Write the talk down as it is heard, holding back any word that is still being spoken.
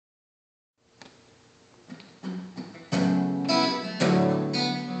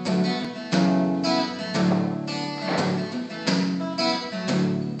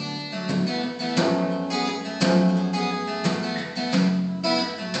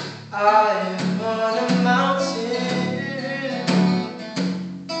I am on a mountain,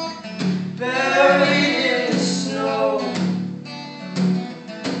 buried in the snow.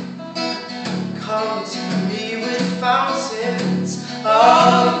 Come to me with fountains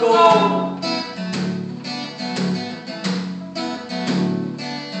of gold.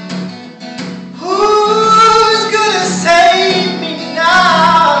 Who's gonna save me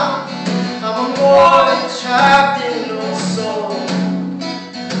now? I'm a boy trapped in no soul.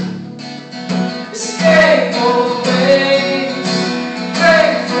 Escape all the waves,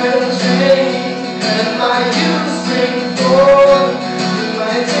 break frail chains, and my youth spring forth in my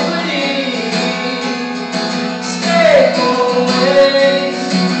antiquity. Escape all the waves,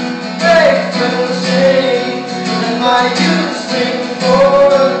 break frail chains, and my youth spring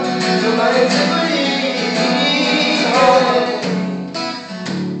forth in my antiquity.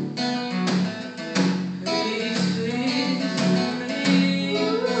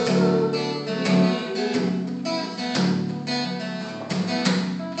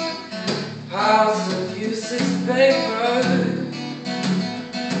 Piles of useless paper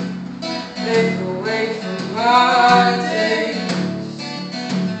take away from my days.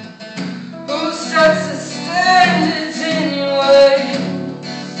 Who sets the standards anyways?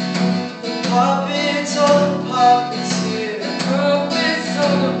 The puppets or the puppeteer, Puppets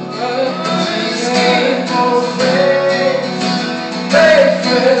on the puppets. escape all the waves, break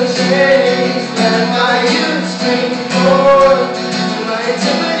frail chains, let my youth spring forth in my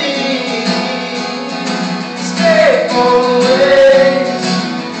antiquity. Escape all the